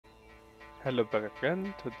Hello back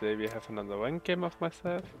again. Today we have another rank game of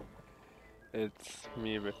myself. It's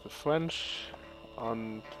me with the French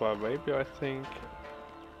on Arabia, I think,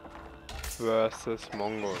 versus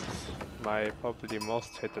Mongols. My probably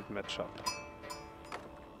most hated matchup.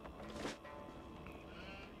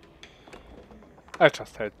 I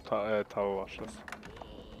just hate tower washes.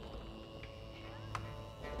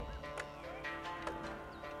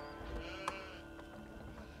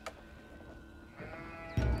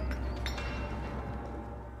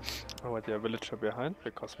 Already a villager behind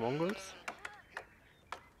because Mongols.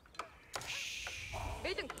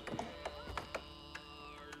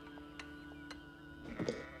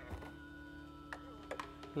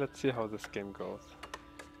 Let's see how this game goes.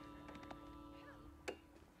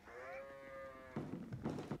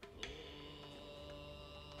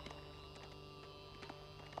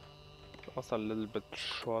 Also a little bit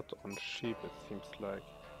short on sheep, it seems like.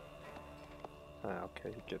 Ah, okay,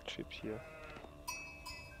 you get sheep here.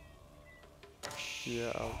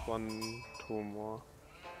 Here are 1, 2 more.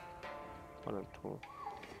 1 and 2.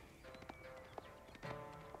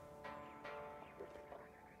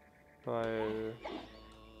 While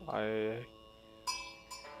I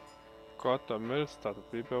got the mill started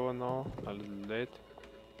rebuilding now, a little late.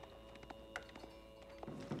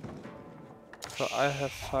 So I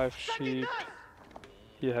have 5 sheep,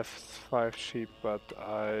 he has 5 sheep, but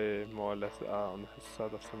I more or less are on his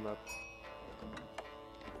side of the map.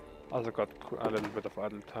 Also got a little bit of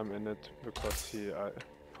idle time in it, because he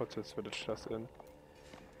put his villagers in.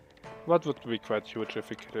 What would be quite huge if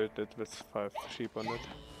he killed it with 5 sheep on it.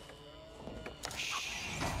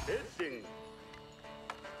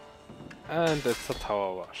 And it's a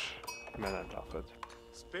tower wash. Man, I love it.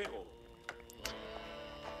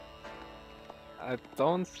 I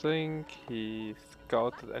don't think he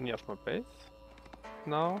scouted any of my base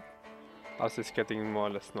now. As he's getting more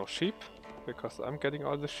or less no sheep, because I'm getting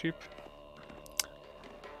all the sheep.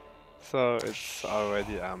 So it's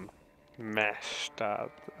already a mash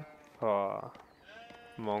start for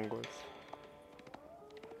Mongols.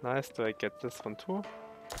 Nice, do I get this one too?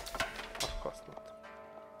 Of course not.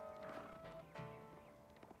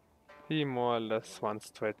 He more or less went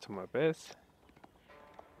straight to my base.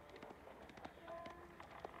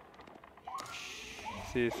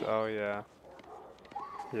 Sees, oh yeah,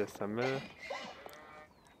 here's a mill.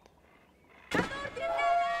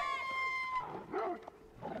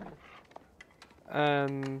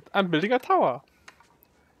 And I'm building a tower.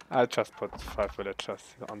 I just put 5 villagers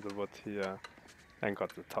on the wood here and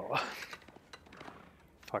got the tower.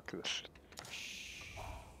 Fuck this shit.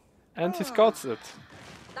 And he scouts it.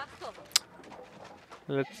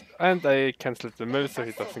 And I cancelled the mill so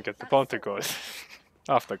he doesn't get the bounty gold.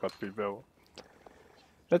 After I got below.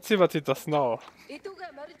 Let's see what he does now.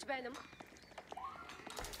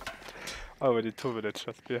 Already 2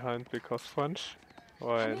 villagers behind because French.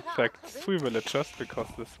 Or in fact 3 villagers because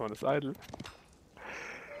this one is idle.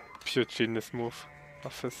 Pure genius move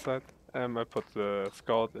of his side. I put the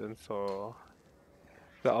scout in so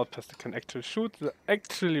the outpost can actually shoot. The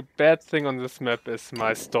actually bad thing on this map is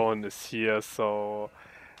my stone is here, so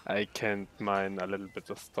I can't mine a little bit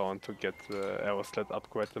of stone to get the arrow sled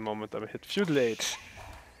upgrade the moment I hit feudal age.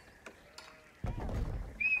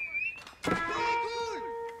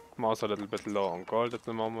 I'm also a little bit low on gold at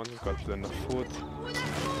the moment, got enough food.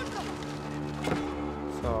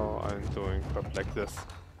 So I'm doing crap like this.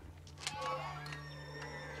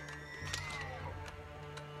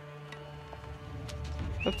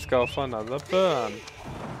 Let's go for another burn.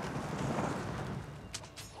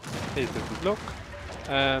 He didn't look,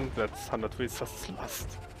 and that's 100 resources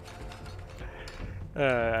lost.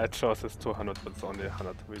 I chose this 200, but it's only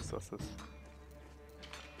 100 resources.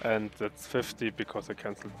 And that's 50 because I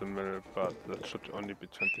cancelled the mill, but that should only be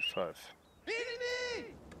 25.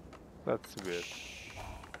 That's weird.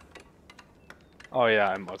 Oh yeah,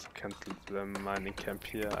 I'm also cancelled the mining camp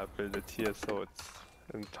here. I built it here so it's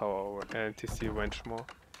in tower NTC range more.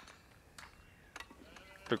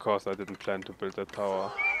 Because I didn't plan to build a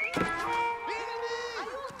tower.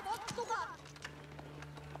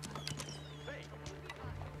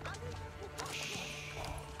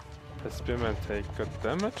 The spearmen take good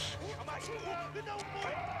damage.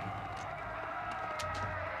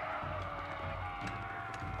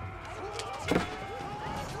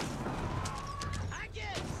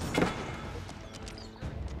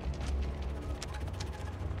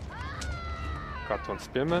 Got 1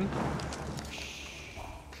 spearman.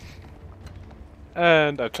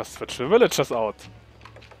 And I just switched the villagers out.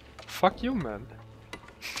 Fuck you, man.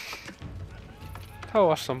 Tower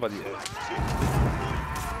wash somebody else.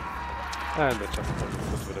 And I just put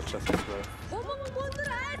the villagers as well.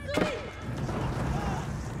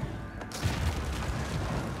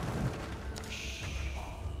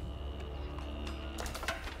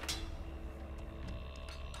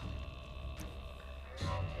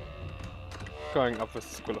 going up with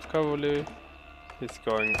the School of Cavalry. He's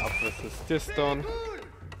going up with his Deer Stone.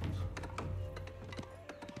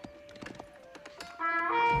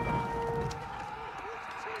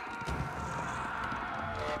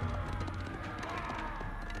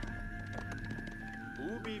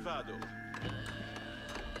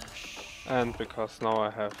 And because now I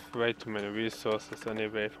have way too many resources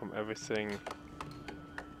anyway from everything,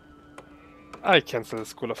 I cancel the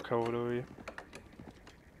School of Cavalry.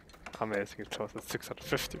 Amazing, it shows at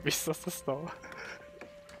 650 resources now.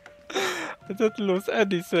 I didn't lose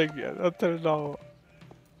anything yet until now.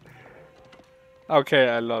 Okay,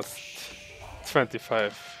 I lost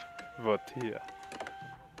 25 wood here.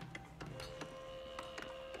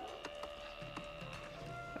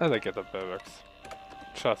 And I get a barracks.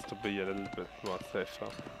 Just to be a little bit more safer.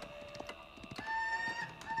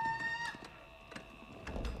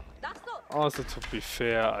 Also, to be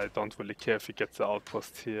fair, I don't really care if he gets the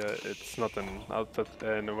outpost here. It's not an output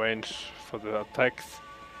in range for the attacks.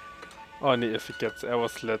 Only if he gets arrow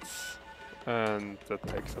slits, and that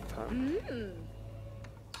takes some time.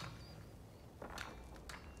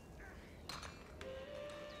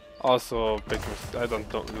 Also, big mistake. I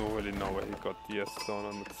don't really know where he got the stone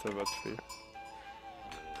on the silver tree.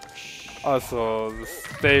 Also, the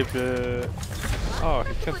stable. Oh,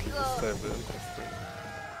 he can't keep the stable. Interesting.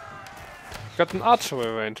 Got an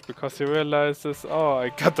archery range because he realizes, oh, I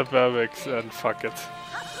got the barracks and fuck it.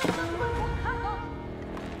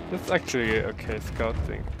 That's actually okay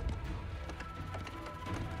scouting.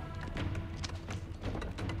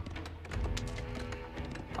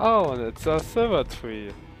 Oh, and it's a silver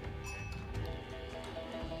tree.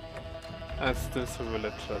 And still some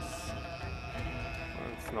villagers.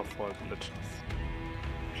 It's not 4 villagers.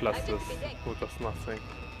 Plus this, who does nothing.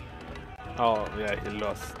 Oh, yeah, he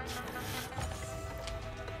lost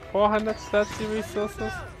 430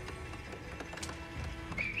 resources.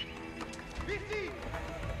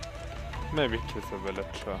 Maybe he kills a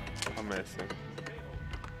villager. Amazing.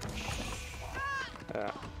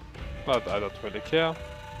 Yeah. But I don't really care.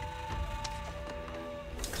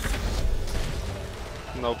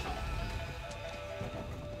 Nope.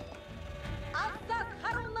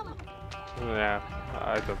 Yeah,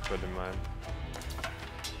 I don't really mind.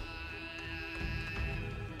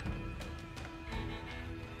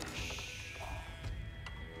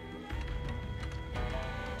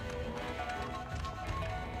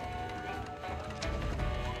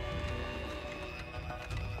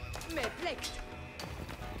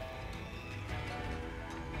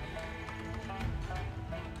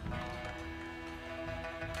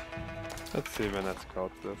 Let's see when I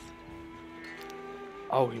scout this.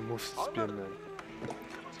 Oh, he moves the spearman.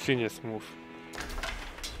 Genius move.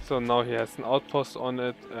 So now he has an outpost on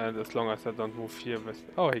it, and as long as I don't move here with...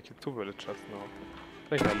 Oh, he killed 2 villagers now.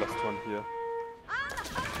 I think I lost one here.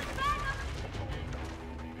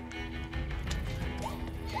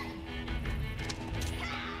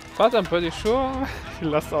 But I'm pretty sure he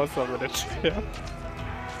lost also a village here.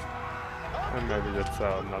 And maybe that's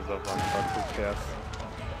another one, but who cares?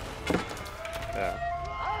 Yeah.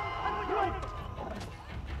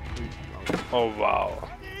 Oh wow.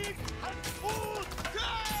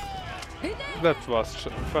 That was,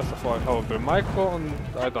 first of all, horrible micro, and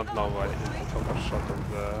I don't know why he took a shot on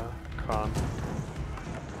the Khan.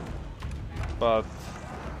 But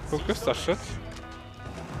who gives a shit?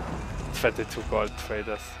 22 gold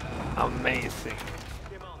traders. Amazing.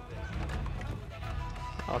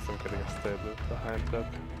 Awesome, getting a stable behind that.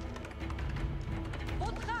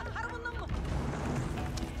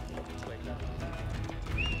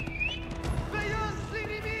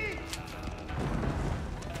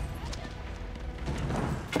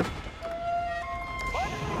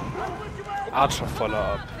 Archer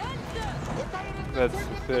follow-up. That's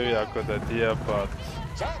in theory a good idea, but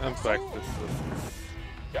in practice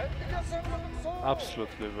it's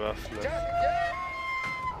absolutely worthless.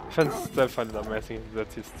 I still find it amazing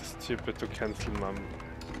that he's too stupid to cancel mum.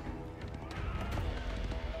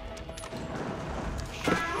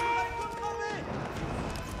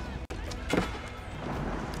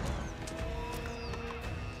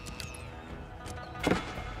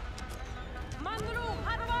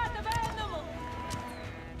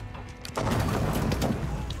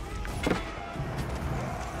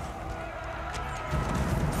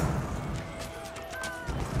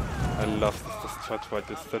 I love this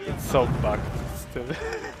strat is that it's so bugged still.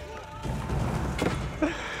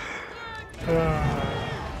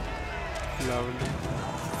 Lovely.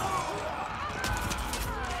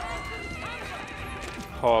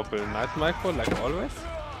 Horrible night micro like always.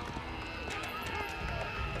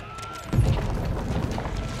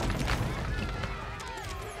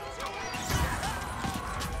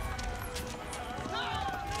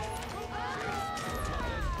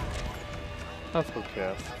 But who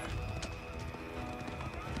cares?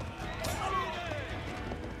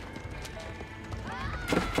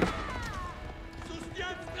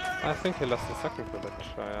 I think he lost the second villager,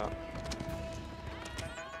 yeah.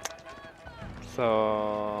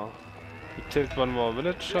 So he killed one more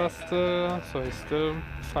villager still, so he's still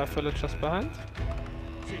 5 villagers behind.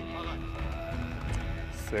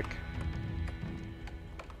 Sick.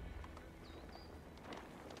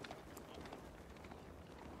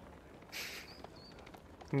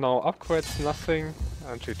 No upgrades, nothing,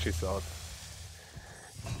 and GG's out.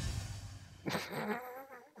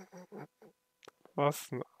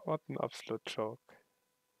 What an absolute joke.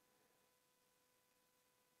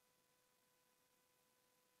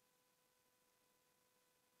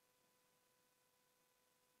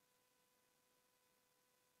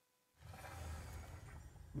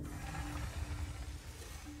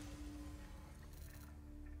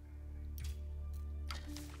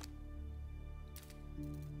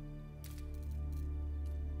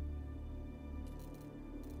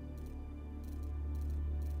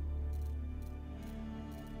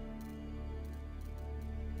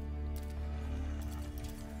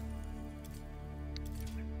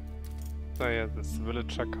 So yeah, this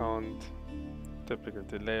villager count, typical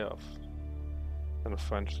delay of, and the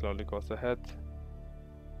French slowly goes ahead.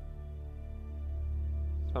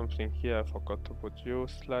 Something here I forgot to put you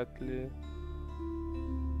slightly.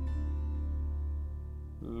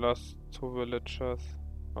 Lost 2 villagers,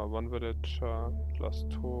 or 1 villager, lost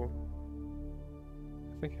 2.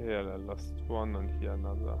 I think here I lost 1 and here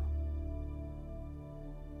another.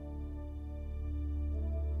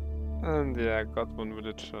 And yeah, I got 1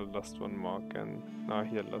 villager, lost 1 more again. Now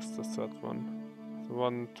here lost the 3rd one. So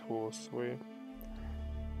 1, 2, 3.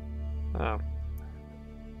 Ah.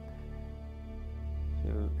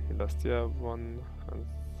 He lost here 1 and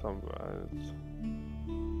somewhere else.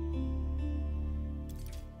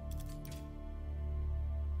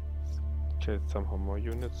 Killed somehow more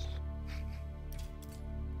units.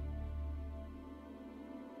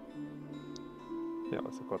 Yeah,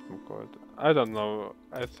 also got some gold. I don't know.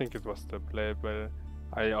 I think it was the playable.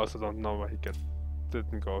 I also don't know why he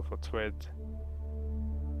didn't go for trade.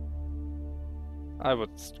 I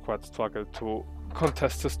would quite struggle to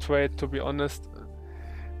contest this trade, to be honest.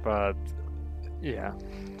 But yeah,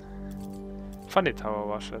 funny tower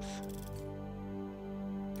washes.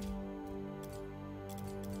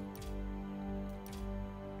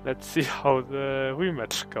 Let's see how the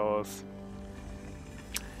rematch goes.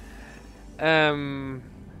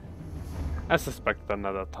 I suspect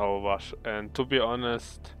another tower wash, and to be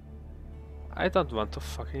honest, I don't want to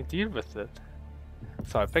fucking deal with it.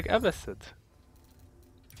 So I pick abbasid.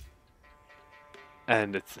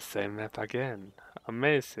 And it's the same map again.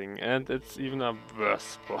 Amazing, and it's even a worse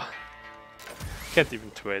spot. Can't even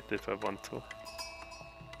trade if I want to.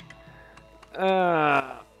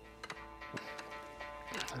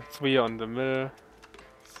 3 on the mill,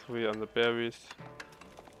 3 on the berries.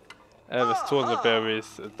 With 2 on the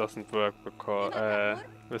berries it doesn't work because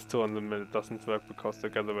with 2 on the mill it doesn't work because the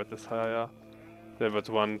gather rate is higher. They would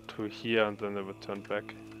run to here and then they would turn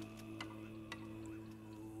back.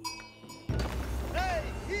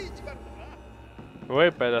 Way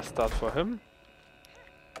better start for him.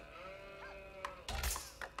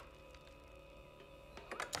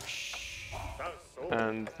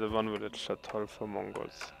 And the 1 village shut hole for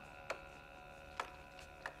Mongols.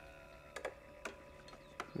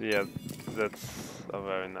 Yeah, that's a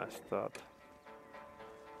very nice start.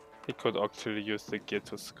 He could actually use the gear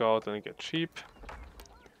to scout and get cheap.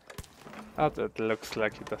 But it looks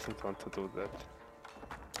like he doesn't want to do that.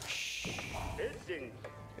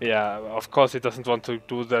 Yeah, of course he doesn't want to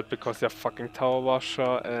do that because he's a fucking tower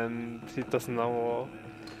washer and he doesn't know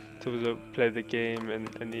to play the game in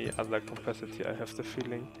any other capacity, I have the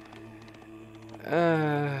feeling.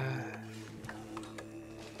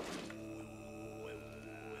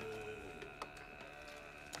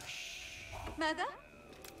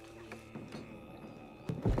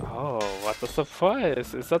 Oh, what a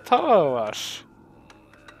surprise! It's a tower wash!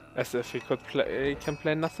 As if he can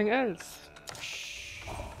play nothing else.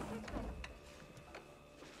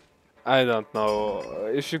 I don't know.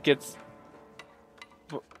 If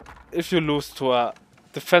you lose to a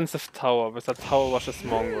defensive tower with a tower washes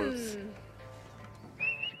Mongols.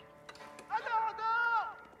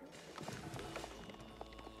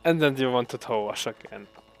 And then you want to tower wash again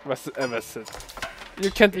versus abbasid. You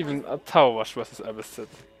can't even tower wash versus abbasid.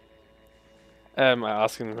 I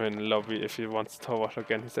asked him in the lobby if he wants to tower wash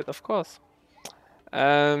again. He said, of course.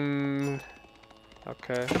 Okay.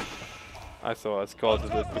 I thought I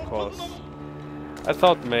scalded it because I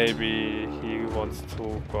thought maybe he wants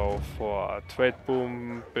to go for a trade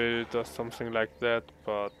boom build or something like that,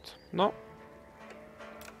 but no.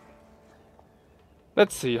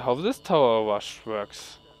 Let's see how this tower rush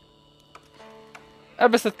works.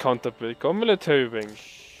 Abbasid counter build, go military wing.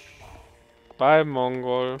 By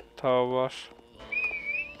Mongol tower rush.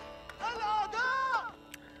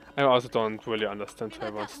 I also don't really understand why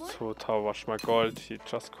he wants to tower rush my gold. He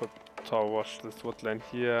just could tower rush this woodland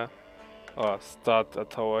here. Or start a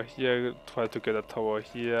tower here, try to get a tower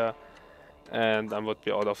here. And I would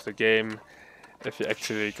be out of the game if you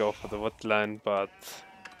actually go for the woodland, but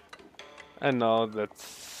I know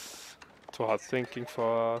that's too hard thinking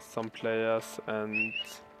for some players, and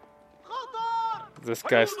this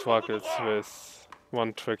guy struggles with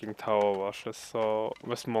one-tricking tower rushes, so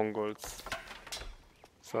with Mongols.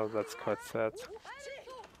 So that's quite sad.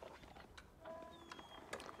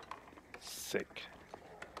 Sick.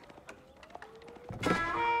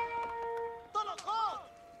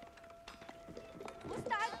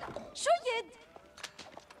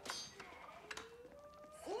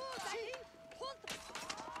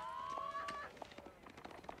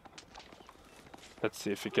 Let's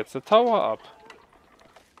see if he gets the tower up.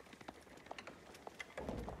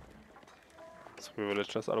 3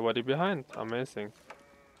 villagers already behind. Amazing.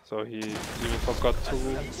 So he even forgot to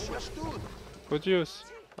produce.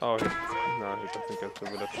 Oh, no, he doesn't get the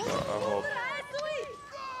villager. I hope.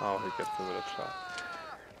 Oh, he gets the villager.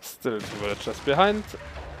 Still 2 villagers behind.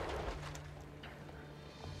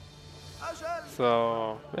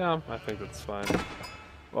 So, yeah, I think that's fine.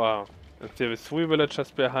 Wow. And there is 3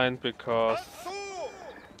 villagers behind because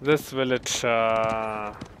this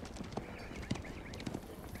villager...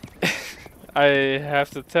 I have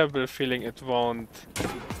the terrible feeling it won't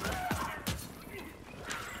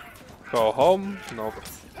go home. Nope.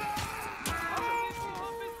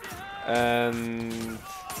 And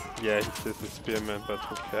yeah, he says a spearman, but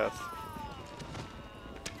who cares?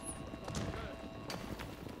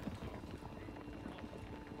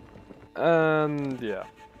 And yeah.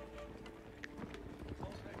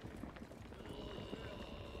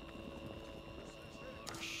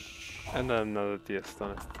 And then another deer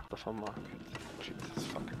stone of a market. Jesus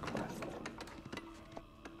fucking Christ.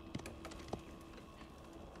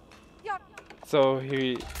 So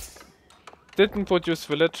he didn't produce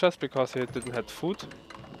villagers because he didn't have food.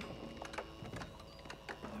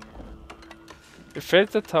 He failed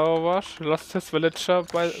the tower rush, lost his villager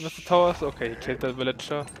with the towers. Okay, he killed the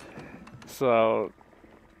villager. So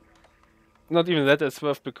not even that is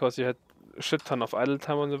worth because you had a shit ton of idle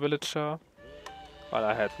time on the villager. While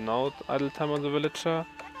I had no idle time on the villager.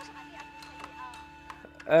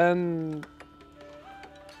 And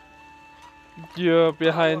you're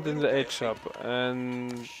behind in the age shop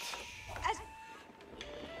and...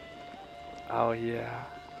 Oh yeah,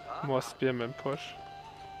 more spearman push.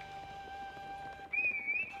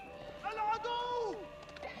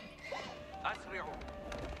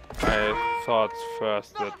 I thought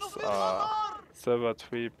first it's a silver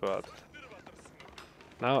tree, but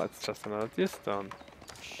now it's just another deer stone.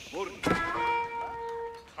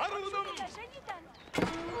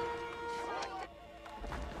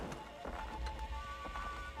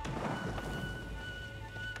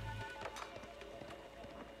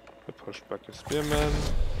 I push back a spearman,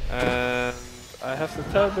 and I have the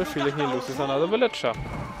terrible feeling he loses another villager.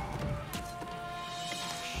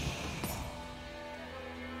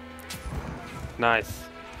 Nice.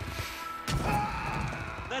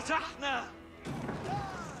 I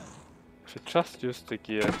should just use the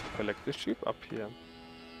gear to collect the sheep up here.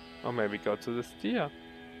 Or maybe go to this deer.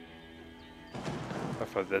 But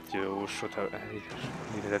for that you should have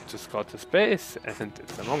needed to scout the space, and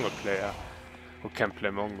it's a Mongol player who can play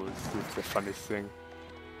Mongols. This is the funniest thing.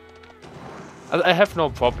 I have no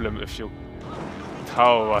problem if you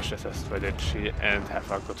tower rush as a strategy and have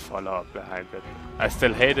a good follow-up behind it. I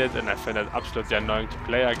still hate it and I find it absolutely annoying to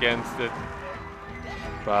play against it.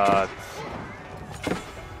 But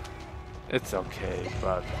it's okay,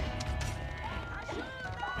 but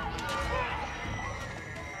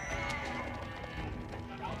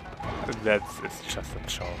it's just a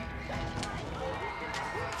joke.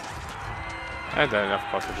 And then of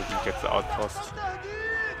course I didn't get the outpost.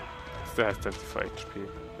 Still has 24 HP.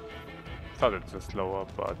 Thought it was lower,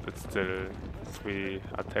 but it's still 3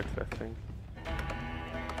 attacks I think.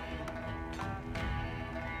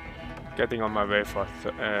 Getting on my way for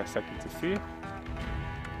second to see.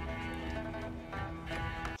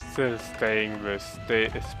 Still staying with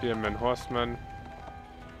Spearman Horseman.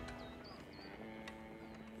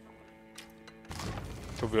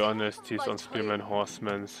 To be honest, he's on Spearman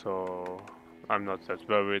Horseman, so I'm not that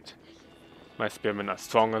worried. My spearmen are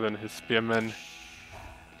stronger than his spearmen,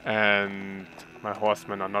 and my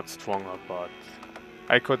horsemen are not stronger, but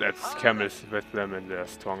I could add camels with them and they're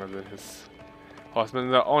stronger than his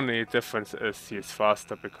horsemen. The only difference is he is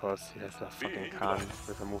faster because he has a fucking Khan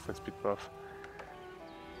with a movement speed buff.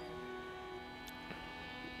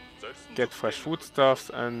 Get fresh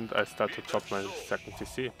foodstuffs and I start to chop my second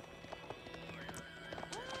CC.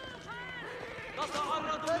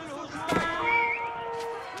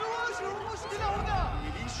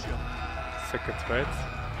 Second trade.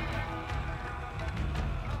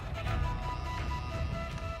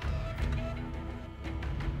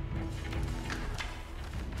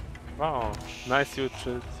 Wow, nice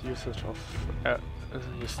usage of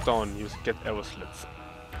your stone. You get arrow slits.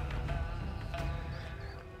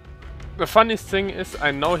 The funniest thing is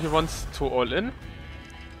I know he wants to all in.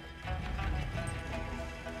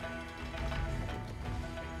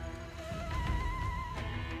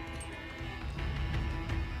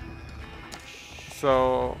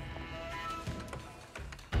 So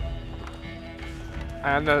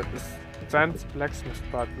I understand blacksmith,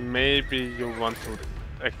 but maybe you want to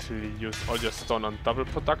actually use all your stone on double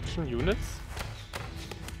production units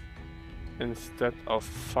instead of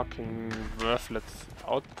fucking worthless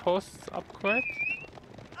outposts upgrade.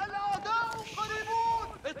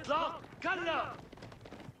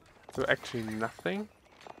 So actually nothing.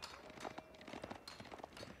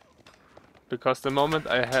 Because the moment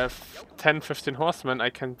I have 10-15 horsemen,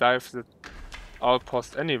 I can dive the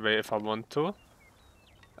outpost anyway if I want to.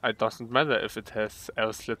 It doesn't matter if it has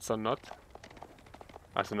arrow slits or not.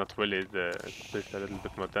 Also not really, it does a little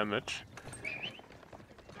bit more damage.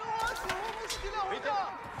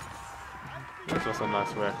 That was a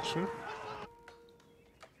nice reaction.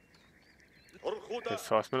 His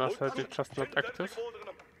horsemen are sadly just not active.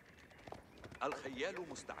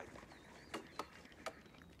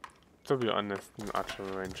 To be honest, an archer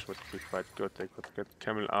range would be quite good. They could get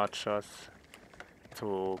camel archers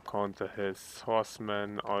to counter his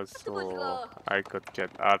horsemen. Also, I could get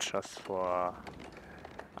archers for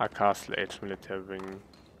a castle age military wing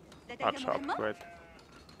archer upgrade.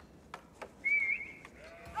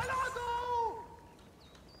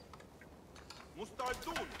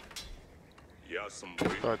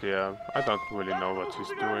 But yeah, I don't really know what he's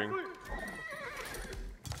doing.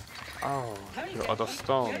 Oh, you're out of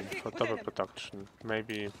stone for double production.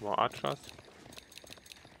 Maybe more archers?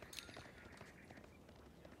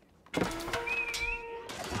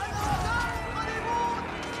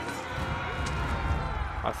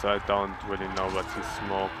 Also, I don't really know what he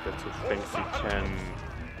smoked, that he thinks he can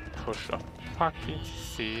push a fucking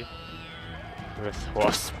CC with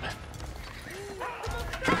horsemen.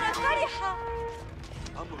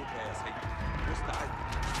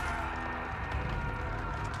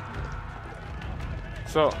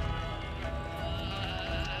 So,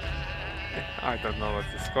 I don't know what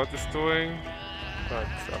the scout is doing, but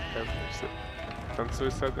okay, don't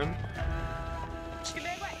suicide him.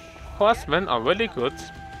 Horsemen are really good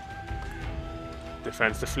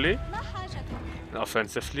defensively and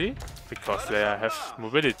offensively because they have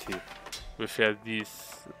mobility. With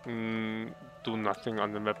these do nothing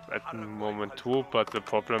on the map at the moment too, but the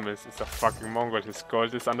problem is it's a fucking Mongol. His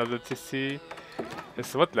gold is under the TC,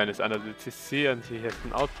 his woodline is under the TC, and he has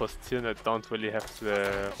an outpost here, and I don't really have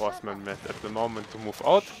the horseman met at the moment to move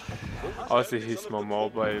out. Also he's more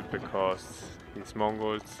mobile because he's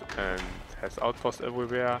Mongols and has outposts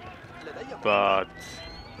everywhere, but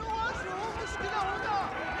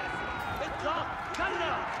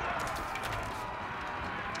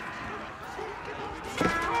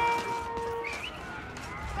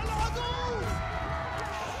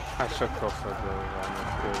I should go for the run.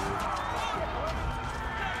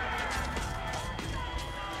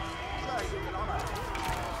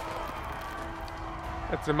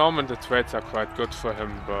 At the moment the trades are quite good for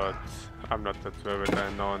him, but I'm not that worried.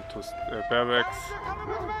 I know on two barracks.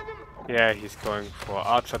 Yeah, he's going for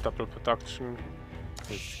archer double production.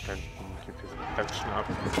 He can keep his production up.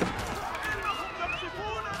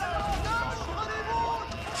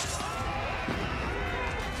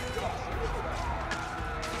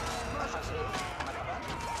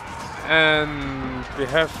 And we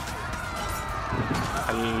have...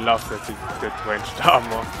 I love that he did ranged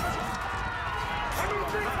armor.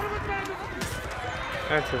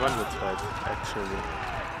 And he won the fight, actually.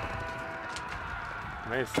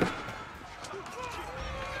 Amazing.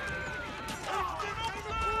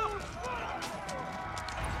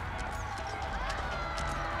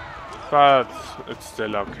 But it's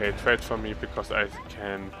still okay trade for me because I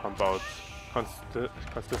can pump out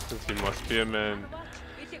consistently more spearmen.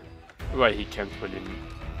 Why he can't really...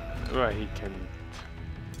 Why he can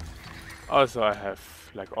Also, I have,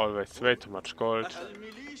 like always, way too much gold.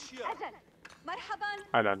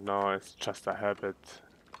 I don't know, it's just a habit.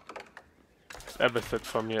 It's abbasid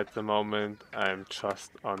for me at the moment. I'm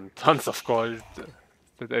just on tons of gold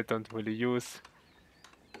that I don't really use.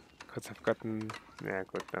 Because I've gotten, yeah,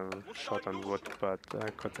 good, I'm short on wood, but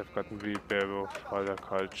because I've gotten wheelbarrow,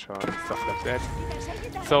 horticulture, and stuff like that.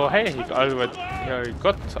 So hey, he already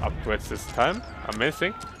got upgrades this time.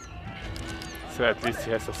 Amazing. So at least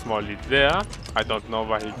he has a small lead there. I don't know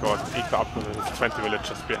why he got eco upgrades with 20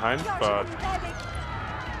 villagers behind, but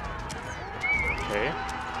okay.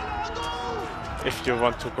 If you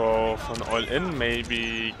want to go for an all-in,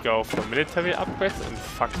 maybe go for military upgrades and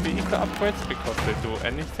fuck the eco upgrades because they do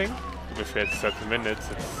anything. To be fair, it's 30 minutes,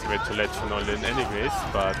 it's way too late for an all-in anyways,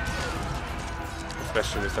 but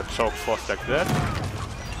especially with a choke force like that.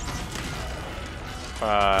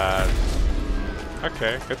 But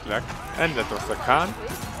okay, good luck. And that was the Khan.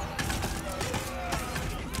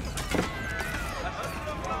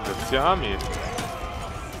 That's your army.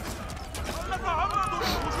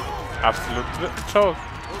 Absolute choke.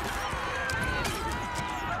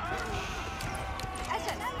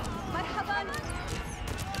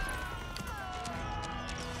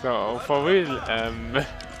 So, for real,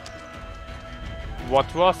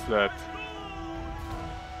 what was that?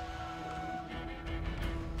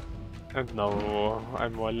 And now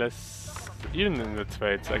I'm more or less even in the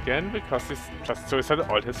trades again, because he's just suicided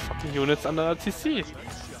all his fucking units under TC.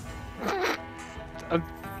 And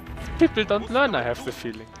people don't learn, I have the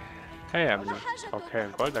feeling. Hey, Emily. Okay,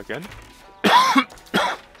 I'm gold again.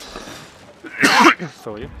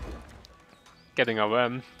 Sorry. Getting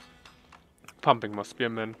our pumping more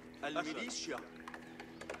spearmen.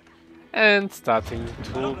 And starting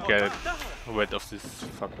to get rid of these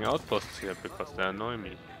fucking outposts here because they annoy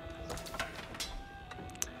me.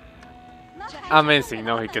 Amazing,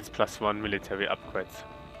 now he gets +1 military upgrades.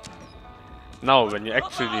 Now, when you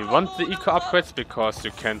actually want the eco upgrades because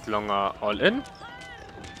you can't longer all in.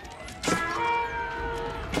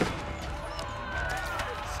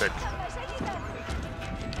 Sick.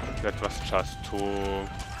 That was just too...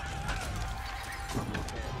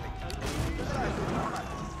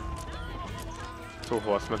 Two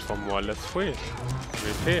horsemen for more or less free.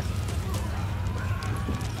 VP.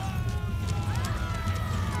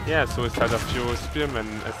 Yeah, suicide a few spearmen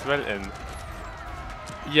as well in.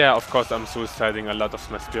 Yeah, of course I'm suiciding a lot of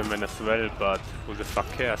my spearmen as well, but who the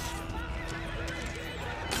fuck cares?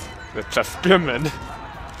 They're just spearmen.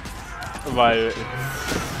 While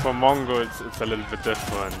for Mongols it's a little bit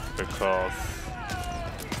different, because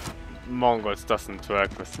Mongols doesn't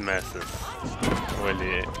work with masses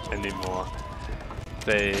really anymore.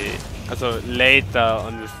 They, also later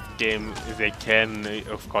on this game they can,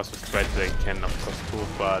 of course with trade they can of course too,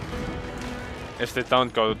 but if they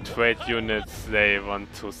don't go trade units they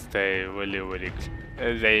want to stay really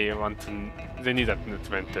they need an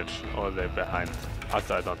advantage or they're behind.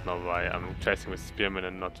 Also I don't know why I'm chasing with spearmen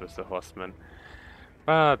and not with the horsemen.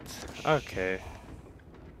 But okay.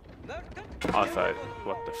 Also,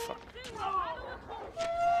 what the fuck?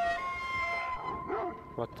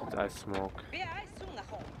 What did I smoke?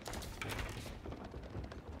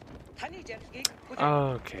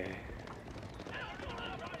 Okay.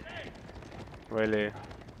 Really?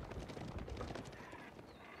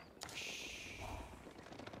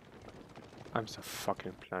 I'm so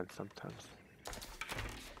fucking blind sometimes.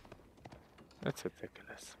 That's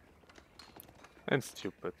ridiculous. And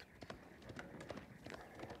stupid.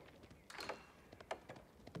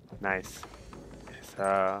 Nice. It's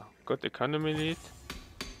a good economy lead.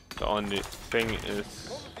 The only thing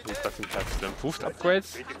is he doesn't have the improved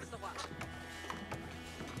upgrades.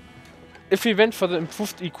 If he went for the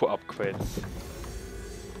improved eco upgrades,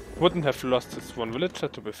 wouldn't have lost his one villager,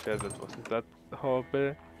 to be fair, that wasn't that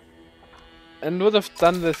horrible. And would have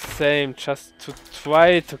done the same just to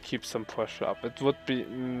try to keep some pressure up. It would be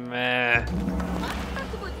meh.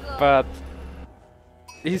 But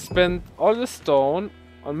he spent all the stone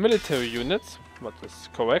on military units, what is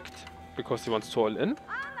correct, because he wants to all in.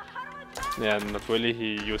 Yeah, not really,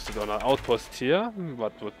 he used it on an outpost here,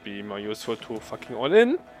 what would be more useful to fucking all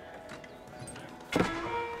in.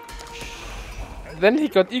 Then he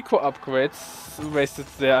got eco upgrades, wasted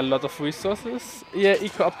there a lot of resources. Yeah,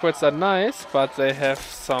 eco upgrades are nice, but they have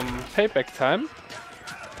some payback time.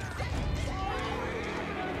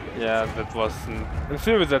 Yeah, that wasn't... In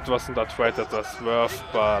theory that wasn't a trade that was worth,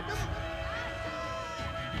 but...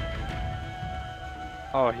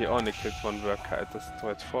 Oh, he only killed one worker, I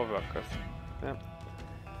destroyed 4 workers. Yeah.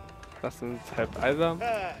 Doesn't help either.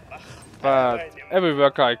 But every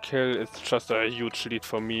worker I kill is just a huge lead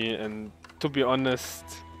for me, and to be honest,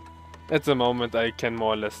 At the moment I can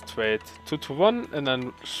more or less trade 2 to 1 and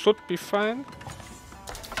then should be fine.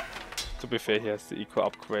 To be fair, he has the eco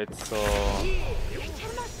upgrade, so...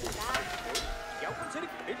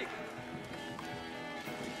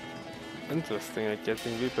 Interesting, I'm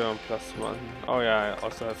getting Reburn +1. Oh yeah, I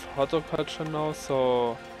also have Horticulture now,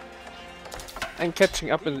 so... I'm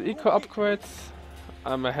catching up in the eco upgrades.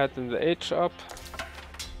 I'm ahead in the age up.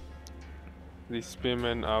 These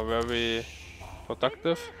spearmen are very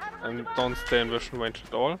productive and don't stay in vision range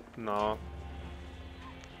at all. No.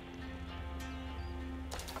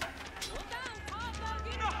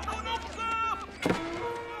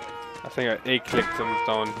 I think I A-clicked them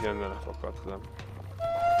down here and then I forgot them.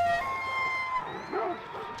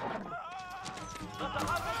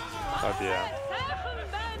 But yeah,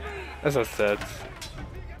 as I said,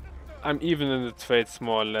 I'm even in the trades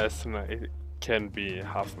more or less and I can be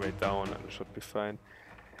halfway down and should be fine.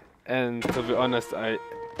 And to be honest,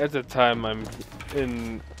 at the time I'm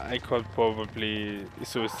in, I could probably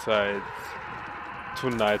suicide 2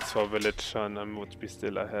 knights for villager and I would be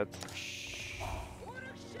still ahead.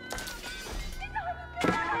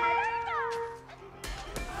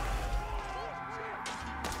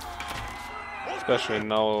 Especially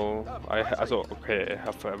now, I have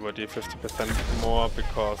already 50% more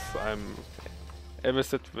because I'm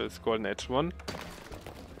abbasid with Golden Age 1.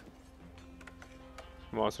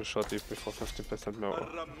 I'm also shot even before 50% more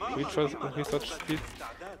research speed.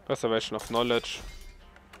 Preservation of knowledge.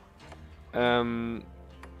 To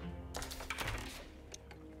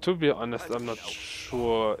be honest, I'm not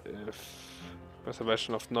sure if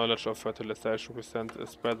preservation of knowledge or fertilization percent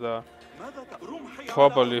is better.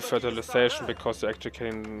 Probably fertilization because you actually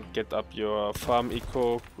can get up your farm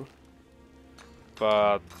eco.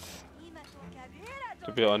 But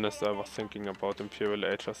to be honest, I was thinking about Imperial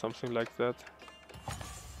Age or something like that.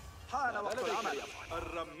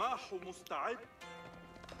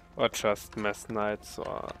 Or just Mass Knights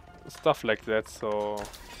or stuff like that, so...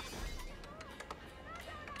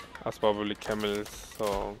 That's probably camels,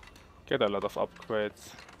 so... Get a lot of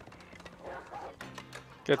upgrades.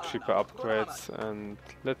 Get cheaper upgrades and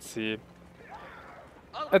let's see.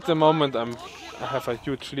 At the moment I have a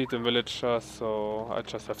huge lead in villagers, so I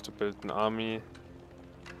just have to build an army.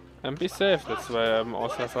 And be safe, that's why I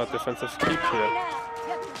also have a defensive keep here.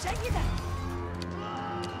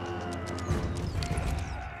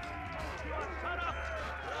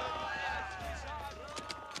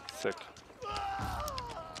 Sick.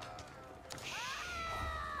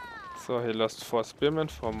 So he lost 4 spearmen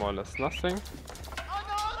for more or less nothing.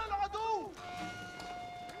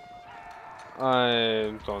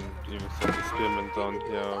 I don't even send the spearmen down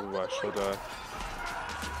here, why should I?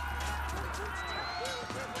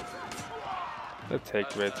 They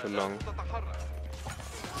take way too long.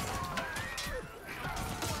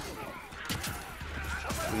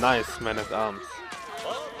 Nice man at arms.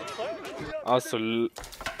 Also,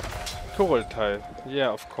 coral tile, yeah,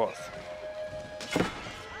 of course.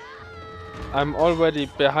 I'm already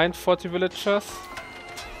behind 40 villagers.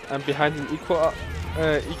 I'm behind in eco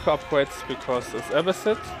upgrades because it's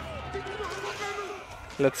abbasid.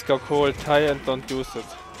 Let's go coral tie and don't use it.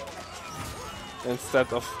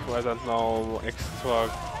 Instead of, I don't know, extra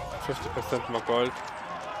 50% more gold.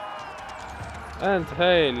 And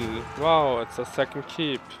hey, wow, it's a second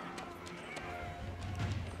keep.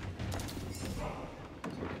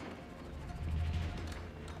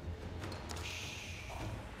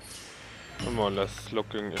 I'm more or less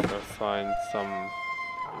looking if I find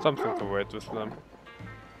something to wait with them.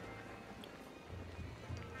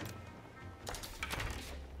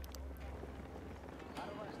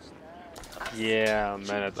 Yeah,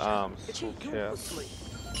 man at arms, who cares?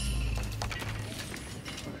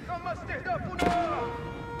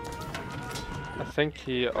 I think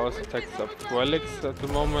he also takes up relics at the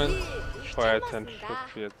moment. Fire 10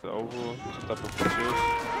 should be at the ovo to double produce.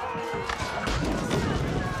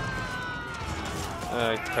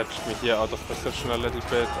 Catch me here out of position a little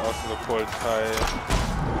bit, also the cold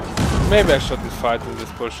tie. Maybe I shouldn't fight in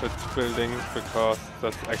this bullshit building because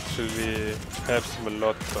that actually helps him a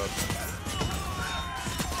lot, but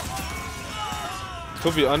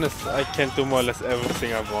to be honest, I can't do more or less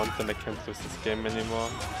everything I want and I can't lose this game anymore.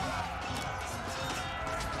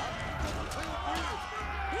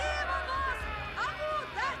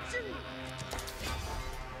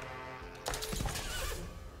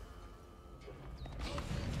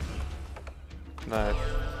 Nice.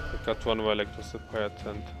 I got one relic with the fire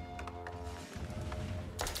tent.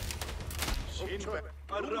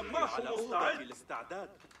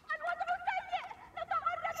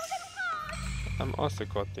 I'm also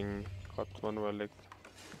got one relic.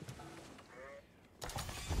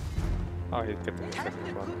 Oh, he's getting the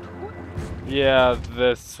second one. Yeah,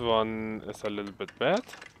 this one is a little bit bad.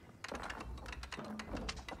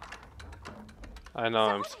 I know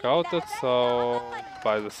I'm scouted, so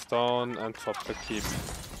buy the stone and swap the keep.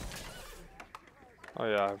 Oh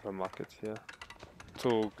yeah, I have a market here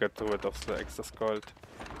to get rid of the excess gold.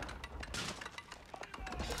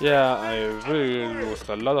 Yeah, I will lose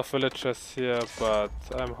a lot of villagers here, but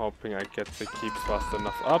I'm hoping I get the keep fast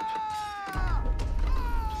enough up.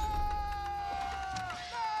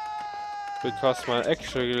 Because my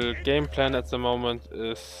actual game plan at the moment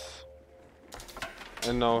is...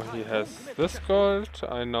 I know he has this gold,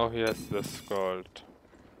 I know he has this gold.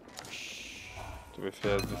 To be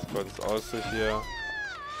fair, this gold is also here.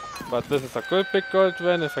 But this is a good big gold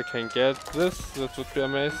vein. If I can get this, that would be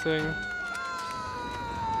amazing.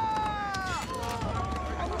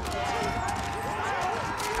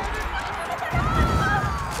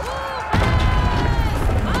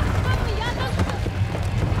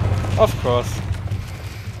 Of course.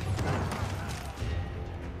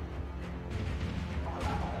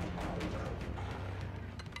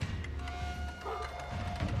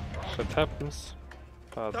 Shit happens.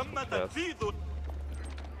 But who cares?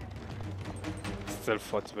 Still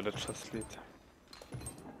 40 villagers lead.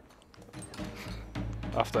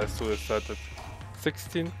 After I suicided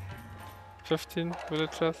 16, 15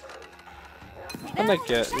 villagers. And I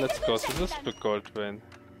get, let's go to this big gold vein.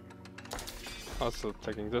 Also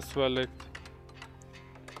taking this relic.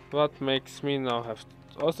 What makes me now have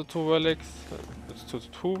also 2 relics. It's 2 to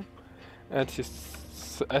 2. And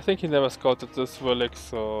he's, I think he never scouted this relic,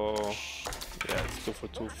 so yeah, it's 2 for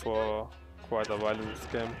 2 for quite a while in this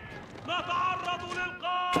game.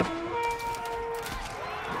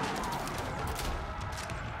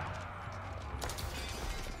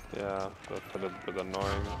 Yeah, that's a little bit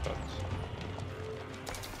annoying, but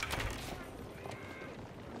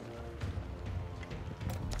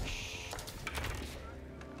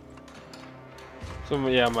so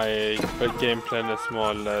yeah, my game plan is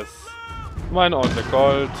more or less mine all the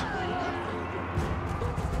gold,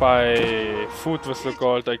 buy food with the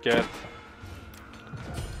gold I get.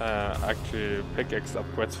 Actually, pickaxe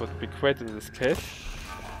upgrades would be great in this case.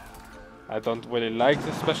 I don't really like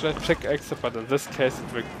the specialized pickaxe, but in this case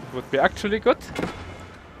it would be actually good.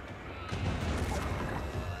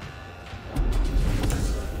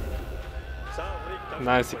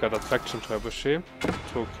 Nice, he got a traction trebuchet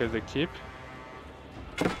to kill the keep.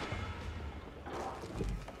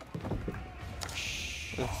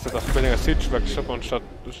 Instead of building a siege workshop and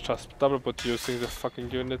just double producing the fucking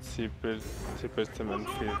units, he built them in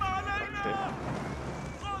field. Okay.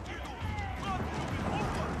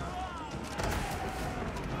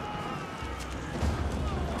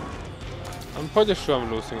 I'm pretty sure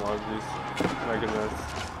I'm losing all these wagoners.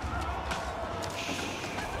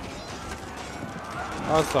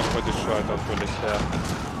 Also, I'm pretty sure I don't really care.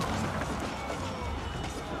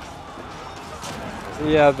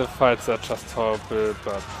 Yeah, the fights are just horrible,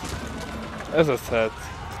 but as I said,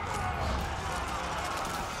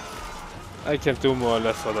 I can do more or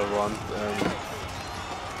less what I want,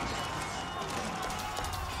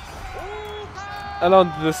 and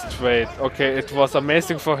on this trade, okay, it was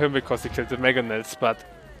amazing for him because he killed the mangonels, but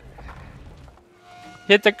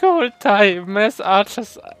he had the whole time mass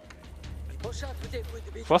archers.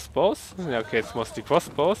 Crossbows? Yeah, okay, it's mostly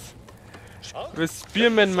crossbows. With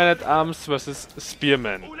spearmen, man-at-arms versus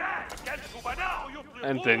spearmen.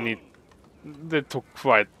 And they took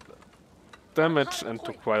quite damage and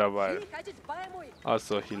took quite a while.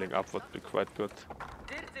 Also healing up would be quite good.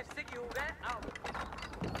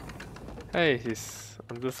 Hey, he's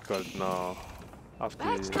on this gold now.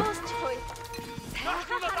 After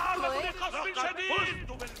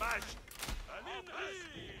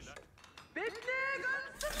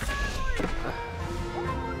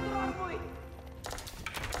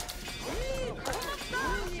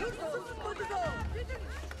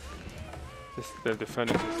he's still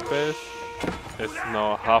defending his space. It's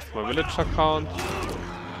now half my villager count.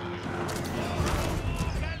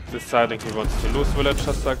 Deciding he wants to lose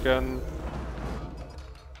villagers again.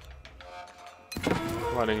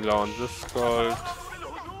 Running low on this gold.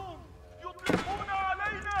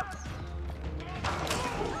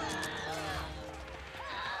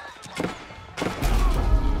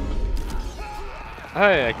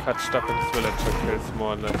 Hey, I catched up in his villager kills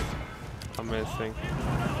more or less. Amazing.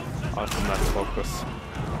 Also nice focus.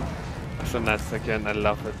 So nice again, I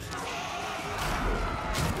love it.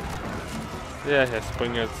 Yeah, he has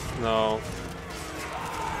springers now.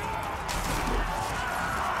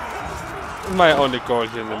 My only goal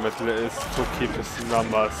here in the middle is to keep his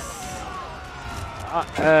numbers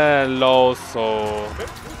low, so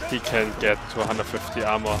he can get to 150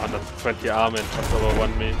 armor, 120 armor and just over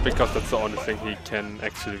 1 me, because that's the only thing he can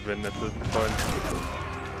actually win at this point.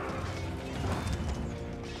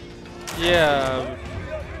 Yeah.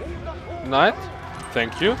 Knight,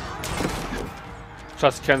 thank you.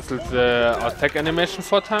 Just cancelled the attack animation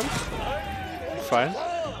 4 times. Fine.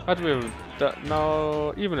 But we'll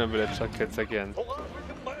now even a villager kills again.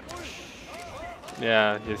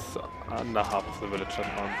 Yeah, he's under half of the villager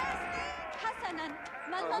count.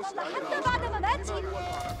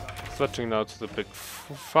 Switching now to the big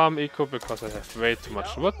farm eco because I have way too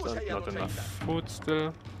much wood and not enough food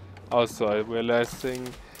still. Also, I'm realizing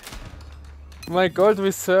my gold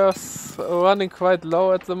reserves are running quite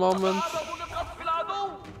low at the moment.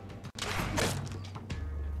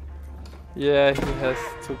 Yeah, he has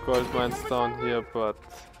 2 gold mines down here, but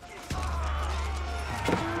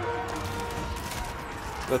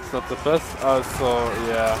that's not the best. Also,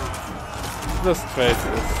 yeah, this trade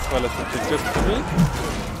is relatively good for me.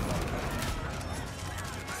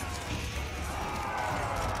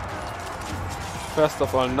 First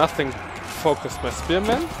of all, nothing focused my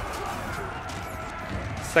spearmen.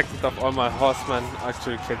 Second of all, my horseman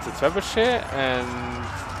actually kills the trebuchet, and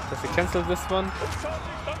does he cancel this one?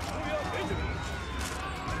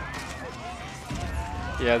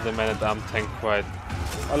 Yeah, the man-at-arms tank quite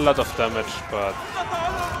a lot of damage, but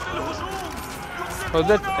well,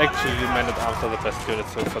 that actually man-at-arms are the best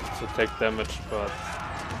units to take damage, but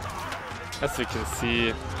as you can see,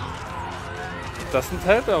 it doesn't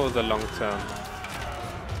help over the long term.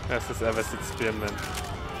 There's this abbasid spearman.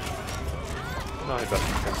 No, he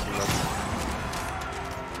doesn't cancel that.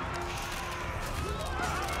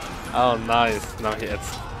 Oh, nice. Now he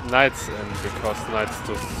adds knights in because knights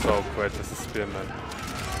do so great as a spearman.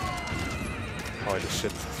 Holy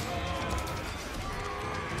shit.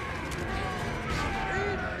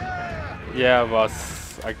 Yeah,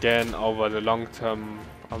 was again over the long term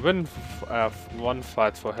a win. I have 1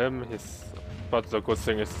 fight for him. But the good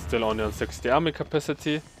thing is he's still only on 60 army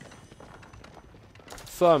capacity.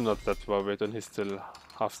 So I'm not that worried, and he's still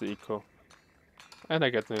half the eco. And I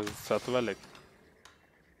get his 3rd relic.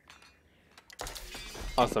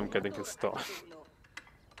 Also, I'm getting his stone.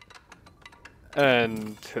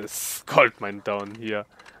 And his gold mine down here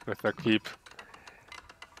with a keep.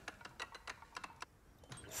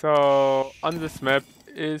 So on this map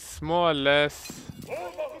is more or less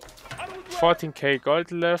 14k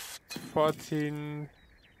gold left, 14,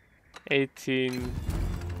 18,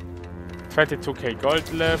 22k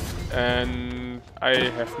gold left, and I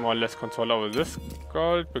have more or less control over this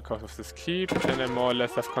gold because of this keep, and I more or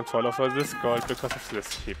less have control over this gold because of this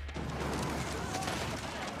keep.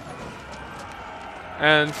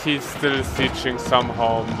 And he's still sieging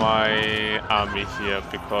somehow my army here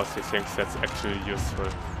because he thinks that's actually useful.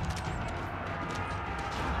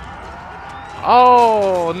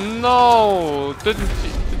 Oh no! Did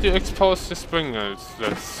you expose the springles?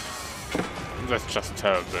 That's just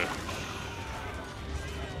terrible.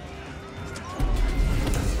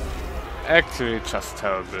 Actually, just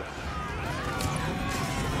terrible.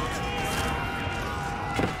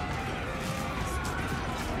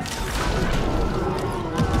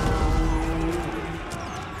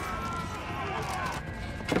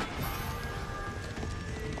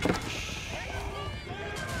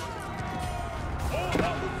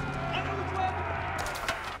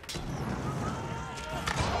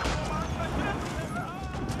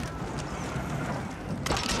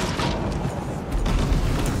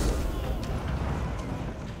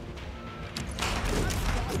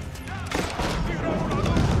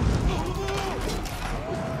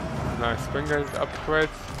 Nice springles upgrade.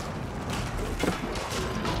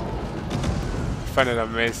 I find it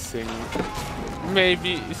amazing.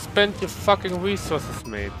 Maybe spend your fucking resources,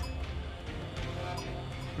 mate.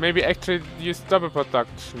 Maybe actually use double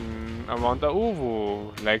production around the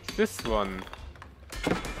Uwu, like this one.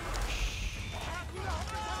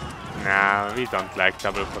 Nah, we don't like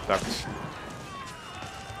double production.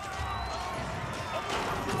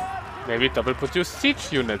 Maybe double produce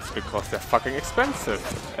siege units because they're fucking expensive.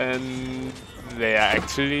 And they are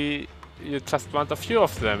actually, you just want a few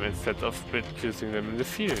of them instead of producing them in the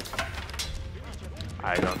field.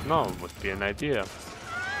 I don't know, would be an idea.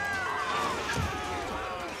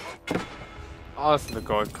 Also, the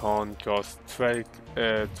gold count goes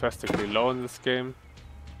drastically low in this game.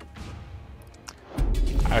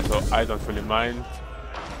 I don't really mind.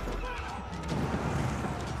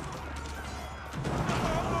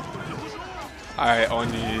 I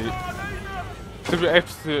only, to be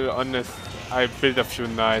absolutely honest, I built a few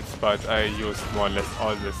knights, but I used more or less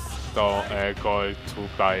all this gold to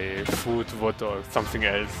buy food, wood or something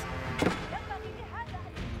else.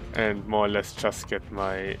 And more or less just get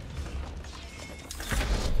my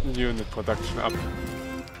unit production up.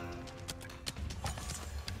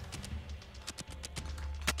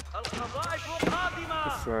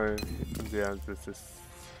 So yeah, this is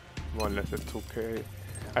more or less at 2k.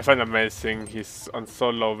 I find amazing he's on so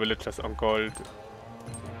low villagers on gold.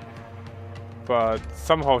 But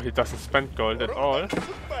somehow he doesn't spend gold at all.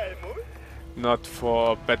 Not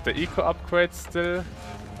for better eco upgrades still.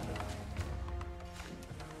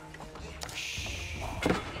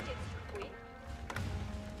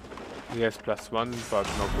 He has +1 but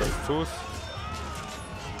no +2s.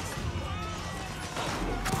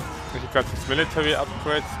 He got his military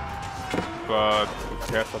upgrades, but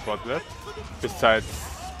who cares about that? Besides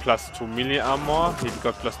 +2 melee armor, he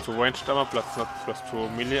got +2 ranged armor, +2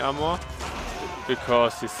 melee armor.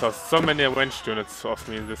 Because he saw so many ranged units of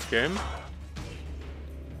me in this game.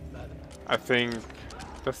 I think,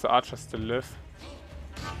 does the archer still live?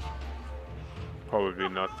 Probably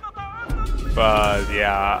not. But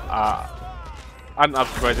yeah,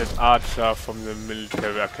 unupgraded archer from the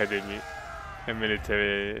military academy, a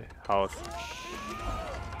military house.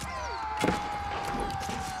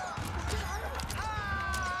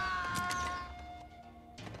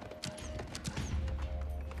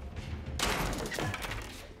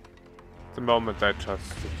 The moment I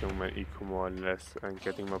just secure my eco more or less and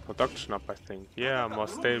getting my production up, I think. Yeah, more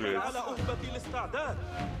stable.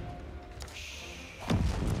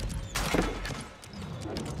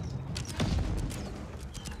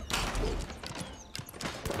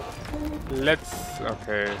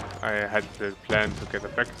 Okay, I had the plan to get a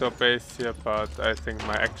backdoor base here, but I think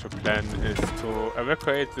my actual plan is to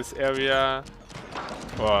evacuate this area,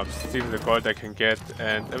 or steal the gold I can get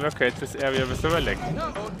and evacuate this area with the relic.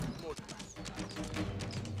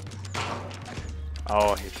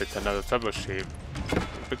 Oh, he built another turbo ship.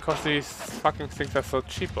 Because these fucking things are so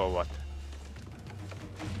cheap or what?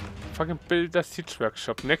 Fucking build a siege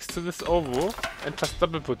workshop next to this OVO and just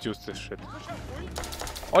double produce this shit.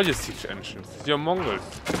 All your siege engines, you're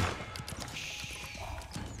Mongols.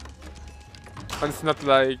 And it's not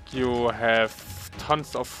like you have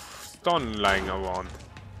tons of stone lying around.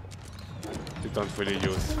 You don't really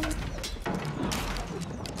use.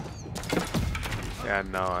 Yeah,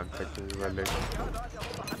 now I'm taking the relic.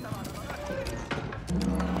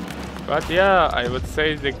 But yeah, I would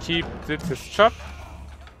say the keep did his job.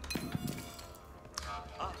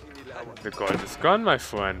 The gold is gone, my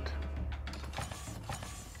friend.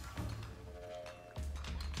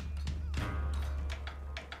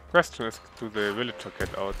 Question is, do the villager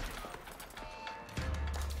get out?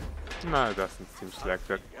 No, it doesn't seem like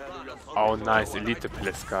that. Oh, nice, elite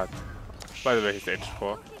police card. By the way, he's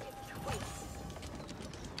H4.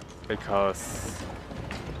 Because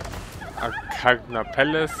a Kagna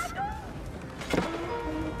Palace.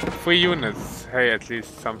 3 units, hey, at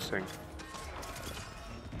least something.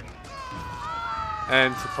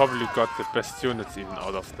 And he probably got the best units even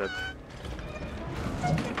out of that.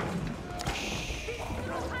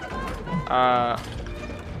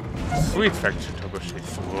 Sweet faction turbo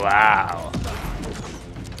ships. Wow.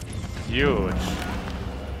 Huge.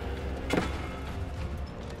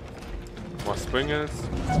 More springers.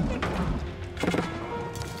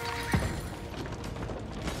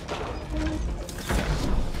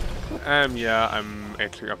 Yeah, I'm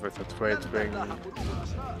actually up with a trade wing.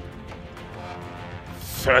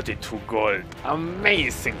 32 gold.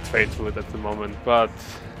 Amazing trade route at the moment, but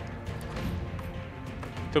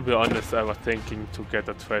to be honest, I was thinking to get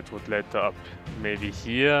a trade route later up, maybe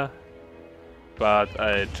here, but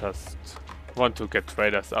I just want to get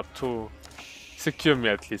traders up to secure me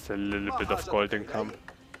at least a little bit of gold income.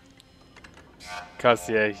 Cause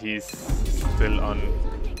yeah, he's still on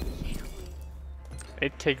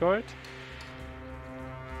 8k gold,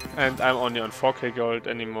 and I'm only on 4k gold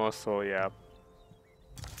anymore, so yeah.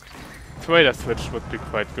 Trader switch would be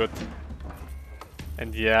quite good.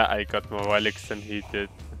 And yeah, I got more relics than he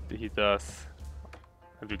does.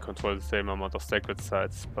 And we control the same amount of sacred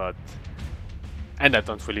sites, but... And I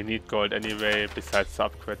don't really need gold anyway, besides the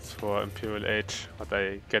upgrades for Imperial Age, what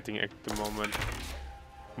I'm getting at the moment.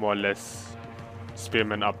 More or less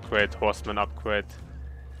Spearman upgrade, Horseman upgrade.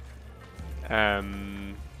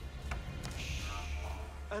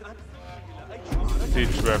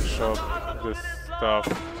 Siege Workshop, this stuff,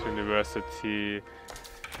 University.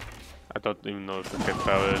 I don't even know if I get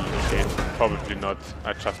barrel again. Probably not.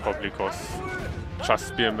 I just probably go just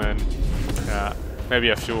Spearman. Yeah, maybe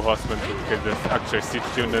a few horsemen to kill this actual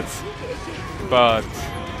siege units. But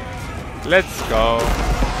let's go.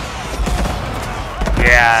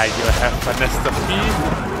 Yeah, you have finesse of me.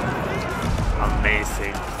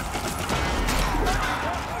 Amazing.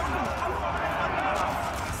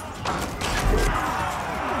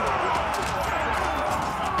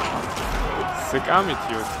 Sick army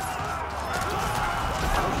dude.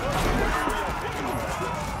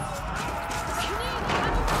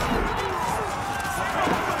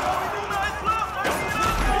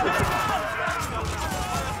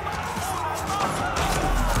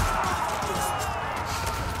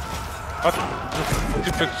 What the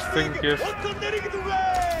stupid thing gives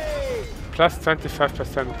plus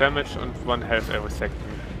 25% damage and 1 health every second.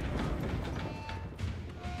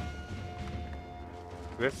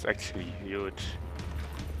 That's actually huge.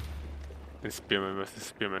 The Spearman versus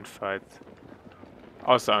Spearman fight.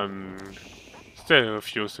 Also, I'm still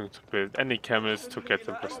refusing to build any camels to get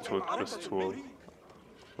them +2/+2.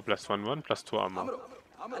 Or +1/1, +2 armor.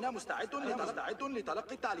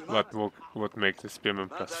 What would make the Spearman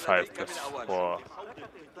 +5/+4.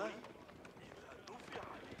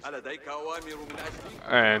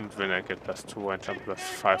 And when I get +2 and jump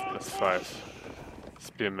 +5/+5.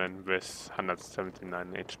 Spearman with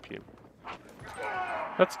 179 HP.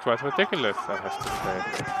 That's quite ridiculous, I have to say.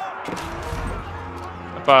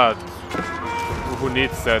 But who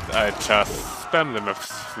needs that? I just spam them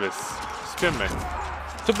with Spearman.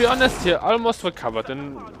 To be honest, he almost recovered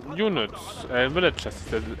in units, villagers,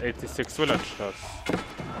 the 86 villagers.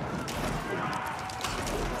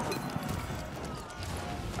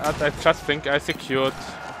 And I just think I secured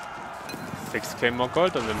 6k more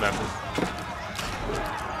gold on the map.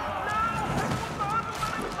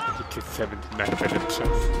 He killed 79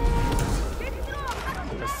 villagers.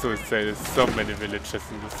 That's so insane, there's so many villagers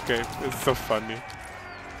in this game, it's so funny.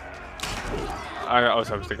 I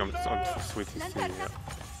also think I'm on Sweetie C, yeah.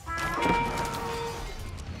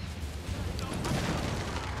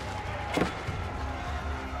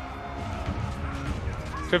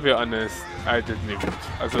 To be honest, I didn't even...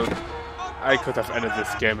 Also, I could have ended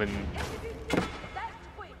this game in...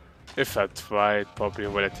 If I tried, probably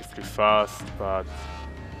relatively fast, but...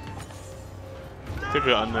 To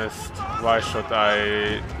be honest, why should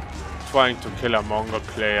I... Trying to kill a Mongol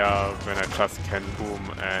player when I just can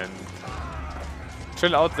boom and...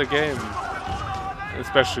 Chill out the game.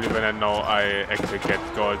 Especially when I know I actually get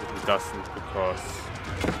gold and he doesn't, because...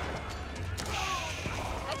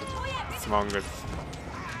 It's Mongols.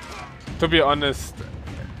 To be honest,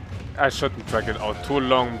 I shouldn't drag it out too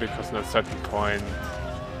long, because at a certain point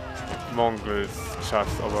Mongols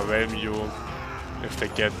just overwhelm you if they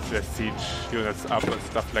get their siege units up and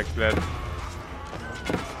stuff like that.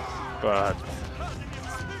 But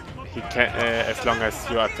he can, as long as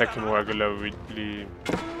you attack him regularly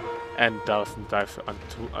and doesn't dive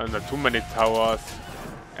under too many towers,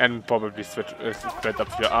 and probably spread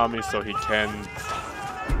up your army so he can't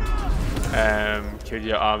kill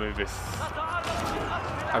your army with...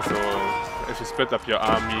 Also, if you split up your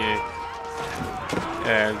army,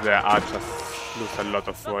 the archers lose a lot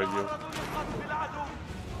of value.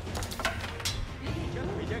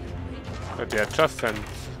 But yeah, just send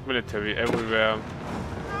military everywhere.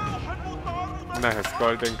 Nice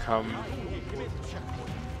gold income.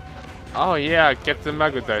 Oh yeah, get the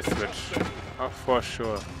Magodai switch. Oh, for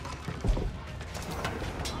sure.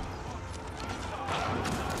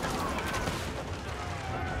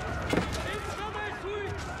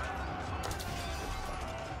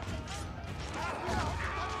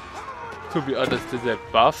 To be honest, did they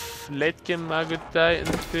buff late game Magodai in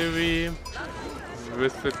theory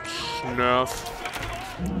with the nerf?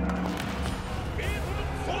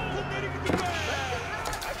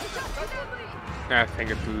 I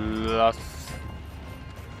think it lost.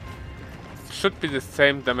 Should be the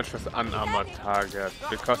same damage with unarmored target,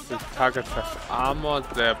 because the targets have armor,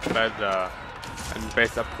 they're better. And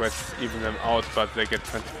base upgrades even them out, but they get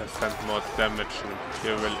 20% more damage in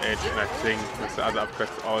Imperial Age, and I think with the other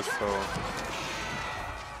upgrades also.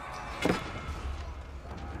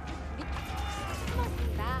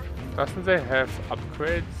 Doesn't they have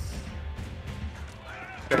upgrades?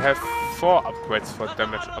 They have 4 upgrades for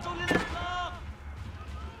damage up.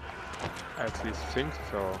 I at least think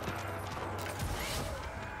so.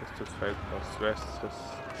 Just to fight for West's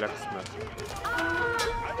blacksmith.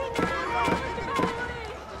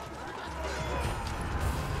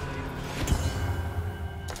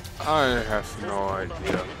 I have no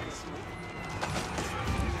idea.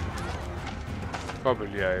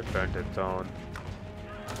 Probably I burned it down.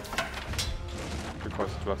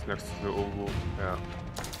 Because it was next to the Ubu, yeah.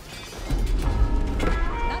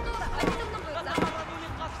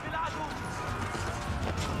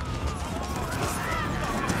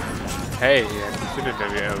 Hey, yeah, consider the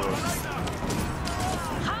arrows.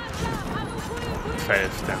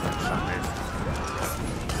 12 damage amazing.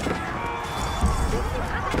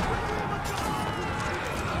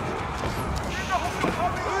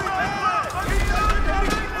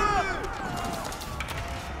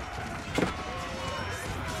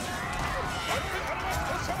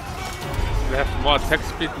 We have more attack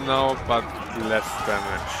speed now, but less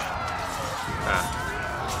damage.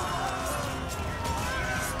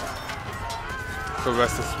 So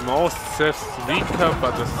versus most civs weaker,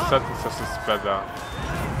 but the certain civs is better.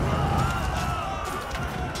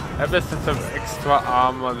 Abbasids have extra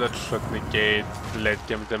armor that should negate late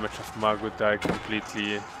game damage of Margudai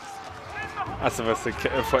completely. Also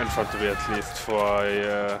for infantry at least, for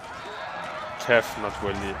Cav not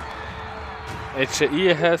really.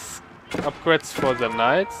 HAE has upgrades for the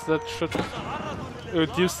knights that should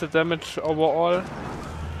reduce the damage overall,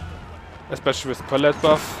 especially with palette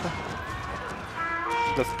buff.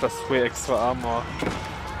 That's plus 3 extra armor.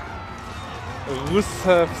 Rus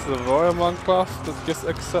have the Royal Monk buff that gives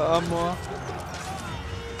extra armor.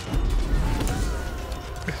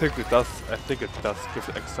 I think it does give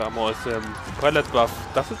extra armor. It's palette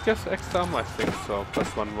buff. Does it give extra armor? I think so. Plus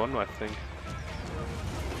 1/1 I think.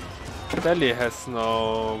 Delhi has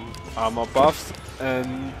no armor buffs,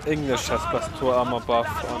 and English has plus 2 armor buff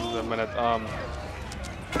on the man-at-arm.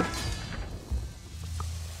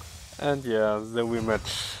 And yeah, the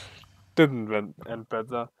rematch didn't end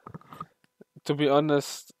better. To be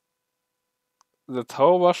honest, the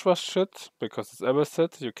tower wash was shit, because it's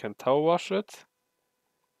abbasid, you can tower wash it.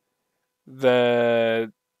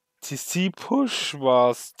 The TC push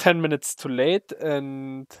was 10 minutes too late,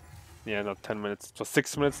 and yeah, not 10 minutes, it was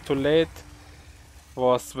 6 minutes too late.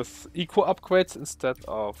 Was with eco upgrades instead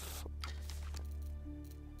of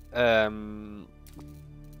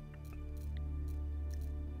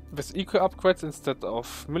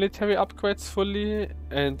military upgrades fully,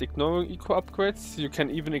 and ignoring eco upgrades. You can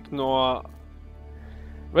even ignore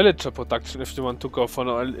villager production if you want to go for an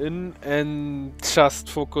all-in and just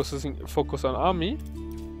focus on army.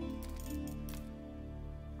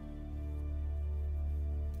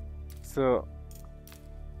 So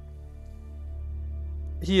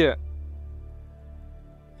here,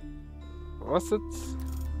 was it?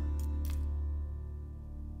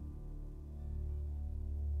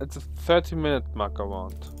 It's a 30-minute mark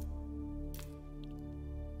around.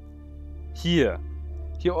 Here,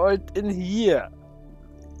 he ult in here.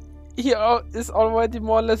 He is already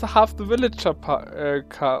more or less half the villager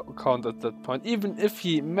count at that point. Even if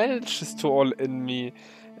he manages to all in me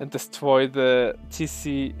and destroy the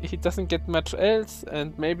TC, he doesn't get much else,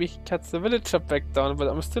 and maybe he cuts the villager back down, but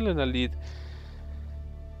I'm still in the lead.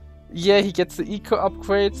 Yeah, he gets the eco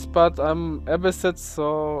upgrades, but I'm abbasid,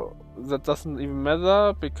 so that doesn't even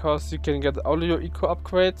matter, because you can get all your eco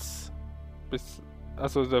upgrades with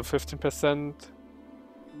also the 15%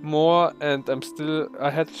 more, and I'm still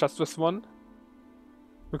ahead just with one,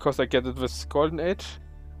 because I get it with Golden Age,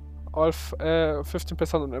 all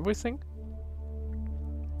 15% on everything.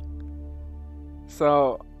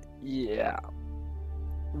 So yeah,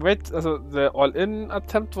 wait, also the all-in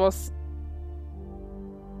attempt was,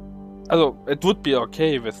 also it would be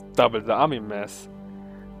okay with double the army mass,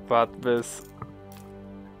 but with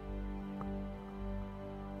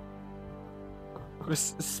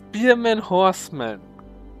spearmen horsemen,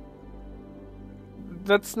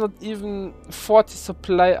 that's not even 40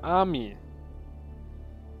 supply army.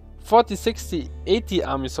 40, 60, 80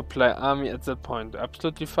 army supply army at that point.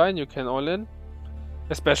 Absolutely fine, you can all in.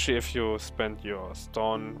 Especially if you spend your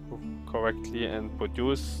stone correctly and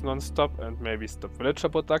produce non-stop and maybe stop villager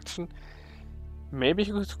production. Maybe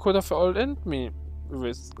you could have all in me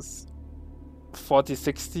with 40,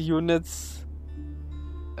 60 units.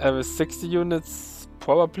 With 60 units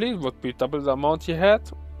probably would be double the amount he had.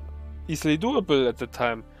 Easily doable at the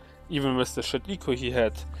time, even with the shit eco he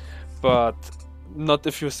had. But not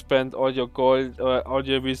if you spend all your gold or all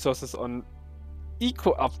your resources on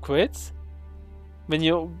eco upgrades when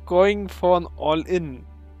you're going for an all-in.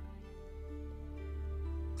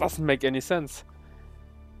 Doesn't make any sense.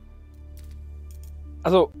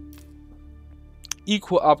 Also,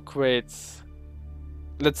 eco upgrades,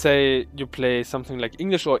 let's say you play something like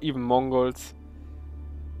English or even Mongols.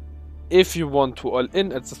 If you want to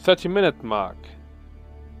all-in at the 30-minute mark,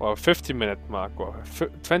 or 50-minute mark, or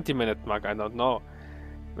 20-minute mark, I don't know.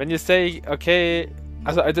 When you say, okay,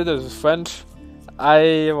 also I did it with French,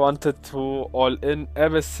 I wanted to all-in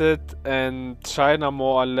abbasid and China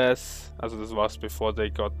more or less. Also this was before they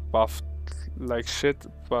got buffed like shit,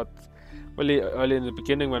 but really early in the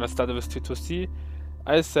beginning when I started with T2C,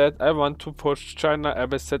 I said I want to push China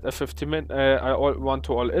abbasid at 50 minutes. I want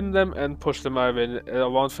to all-in them and push them around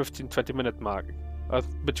 15-20 minute mark.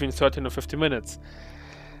 between 13 or 50 minutes.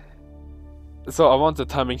 So I want the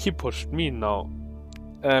timing he pushed me now.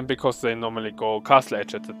 Because they normally go castle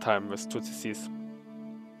edge at the time with 2 CCs.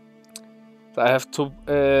 So I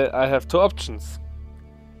have two options.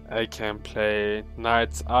 I can play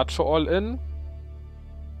Knight's Archer all in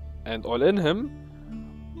and all in him,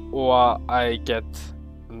 or I get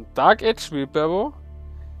a Dark Age Wheelbarrow,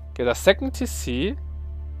 get a second TC,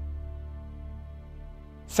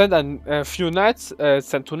 send a few knights,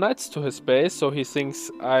 send 2 knights to his base, so he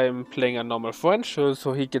thinks I'm playing a normal French,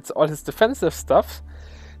 so he gets all his defensive stuff,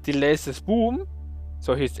 delays his boom,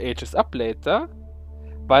 so his age is up later,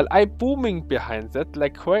 while I booming behind that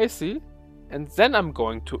like crazy, and then I'm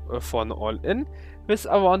going to for an all-in with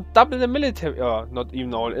around double the military, or not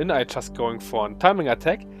even all-in, I just going for a timing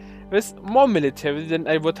attack with more military than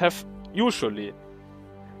I would have usually.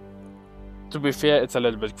 To be fair, it's a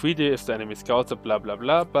little bit greedy if the enemy scouts it, blah blah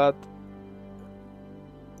blah, but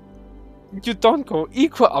you don't go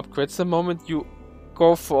equal upgrades the moment you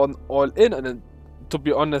go for an all-in, and to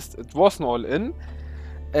be honest, it was an all-in,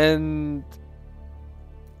 and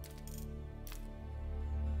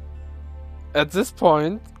at this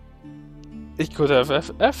point, it could have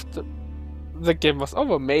FF'd. The game was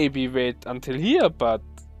over. Maybe wait until here, but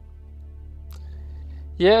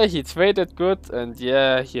yeah, he traded good, and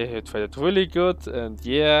yeah, he traded really good, and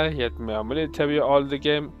yeah, he had more military all the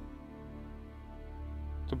game.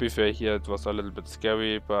 To be fair, here it was a little bit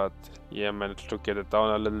scary, but yeah, managed to get it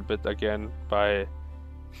down a little bit again by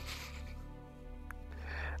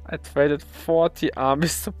I traded 40 army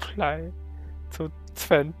supply to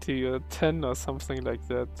 20 or 10 or something like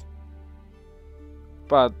that.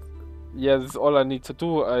 But yeah, that's all I need to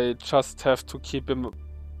do. I just have to keep him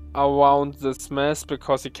around this mess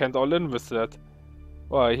because he can't all in with that.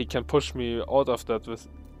 Or he can push me out of that with.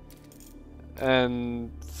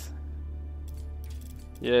 And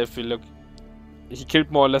yeah, if you look, he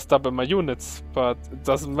killed more or less double my units, but it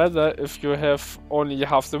doesn't matter if you have only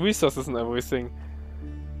half the resources and everything.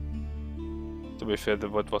 To be fair, the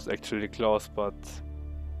vote was actually close, but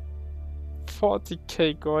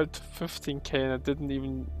 40k gold, 15k, and I didn't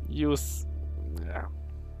even use. Yeah.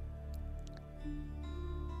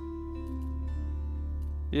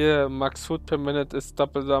 Yeah, max food per minute is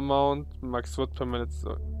double the amount. Max food per minute is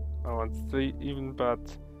around 3 even, but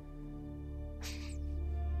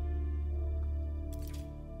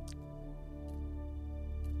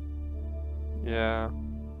yeah.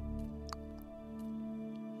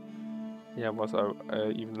 Yeah, was I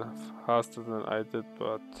even faster than I did,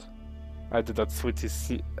 but I did a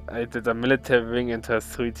 3TC. I did a military wing into a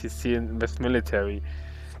 3TC with military.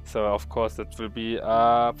 So of course that will be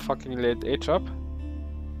a fucking late age up.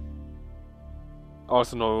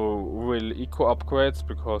 Also no real eco upgrades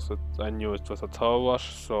because I knew it was a tower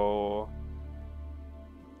rush, so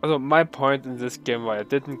also my point in this game why I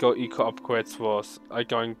didn't go eco upgrades was I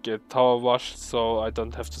going to get tower rush, so I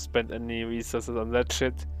don't have to spend any resources on that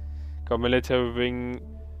shit. Go military wing,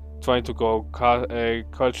 trying to go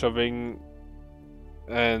culture wing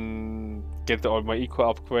and get all my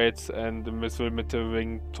eco upgrades, and the military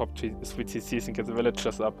wing top 3 TCs and get the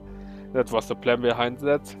villagers up. That was the plan behind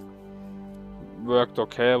that. Worked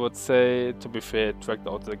okay, I would say. To be fair, it dragged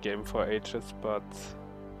out the game for ages, but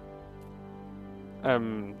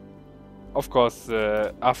of course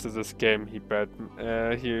after this game he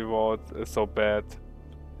wrote so bad.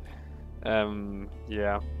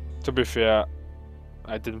 Yeah, to be fair,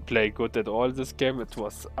 I didn't play good at all this game. It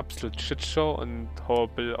was absolute shit show and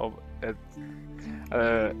horrible,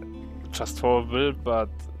 just horrible, but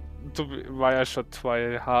why I should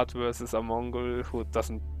try hard versus a Mongol who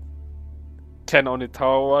can only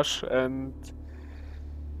tower rush and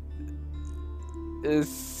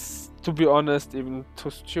is, to be honest, even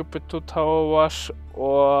too stupid to tower rush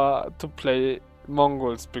or to play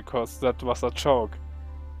Mongols, because that was a joke.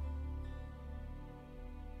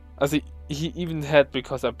 As he even had,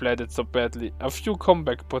 because I played it so badly, a few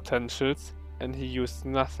comeback potentials and he used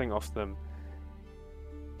nothing of them.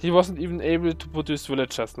 He wasn't even able to produce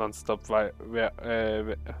villagers non-stop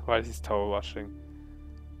while he's tower rushing.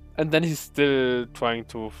 And then he's still trying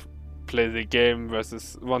to play the game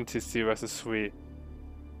versus 1 TC versus 3.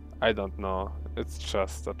 I don't know. It's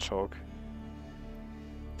just a joke.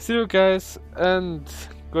 See you guys, and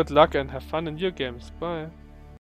good luck and have fun in your games. Bye.